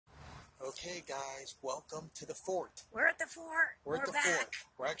Okay, guys, welcome to the fort. We're at the fort. We're at the back. fort.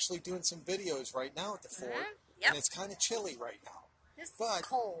 We're actually doing some videos right now at the fort, Yep. and it's kind of chilly right now. It's But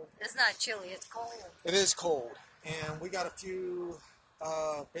cold. It's not chilly. It's cold. it is cold, and we got a few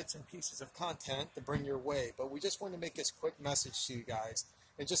bits and pieces of content to bring your way. But we just want to make this quick message to you guys,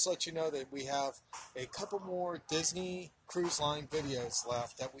 and just let you know that we have a couple more Disney Cruise Line videos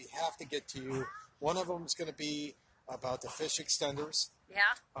left that we have to get to you. One of them is going to be about the fish extenders.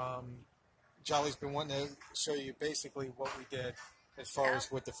 Yeah. Jolly's been wanting to show you basically what we did as far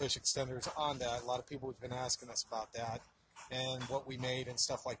as with the fish extenders on that. A lot of people have been asking us about that and what we made and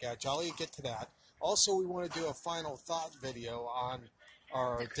stuff like that. Jolly will get to that. Also, we want to do a final thought video on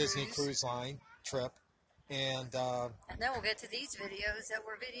our Disney Cruise Line trip. And then we'll get to these videos that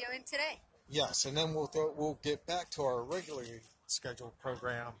we're videoing today. Yes, and then we'll get back to our regularly scheduled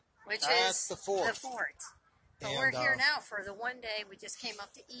program, which at is the fort. The fort. But And, we're here now for the one day. We just came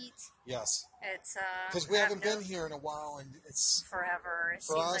up to eat. Yes. It's because we haven't been here in a while, and it's forever. It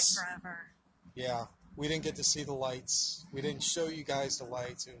for seems us, like forever. Yeah, we didn't get to see the lights. We didn't show you guys the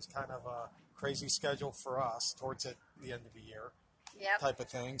lights. It was kind of a crazy schedule for us towards the end of the year, type of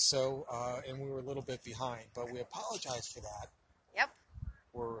thing. So, and we were a little bit behind, but we apologize for that. Yep.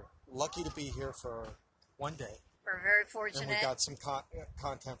 We're lucky to be here for one day. We're very fortunate. And we got some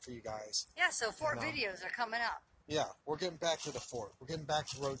content for you guys. Yeah, so fort videos are coming up. Yeah, we're getting back to the fort. We're getting back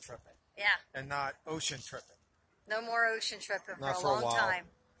to road tripping. Yeah. And not ocean tripping. No more ocean tripping not for a long time.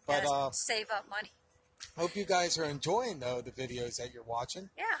 But save up money. Hope you guys are enjoying, though, the videos that you're watching.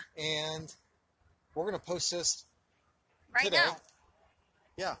 Yeah. And we're going to post this right today. Now.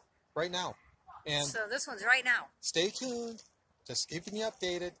 Yeah, right now. And so this one's right now. Stay tuned. Just keeping you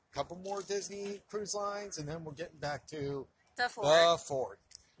updated. A couple more Disney Cruise Lines, and then we're getting back to the fort. The fort.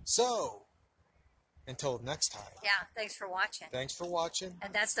 So, until next time. Yeah, thanks for watching. Thanks for watching.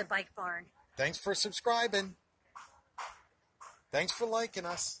 And that's the Bike Barn. Thanks for subscribing. Thanks for liking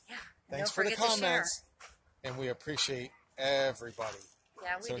us. Yeah. Thanks for the comments. And we appreciate everybody.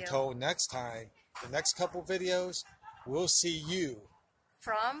 Yeah, we do. So until next time, the next couple videos, we'll see you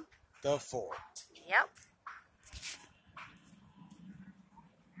from the fort. Yep.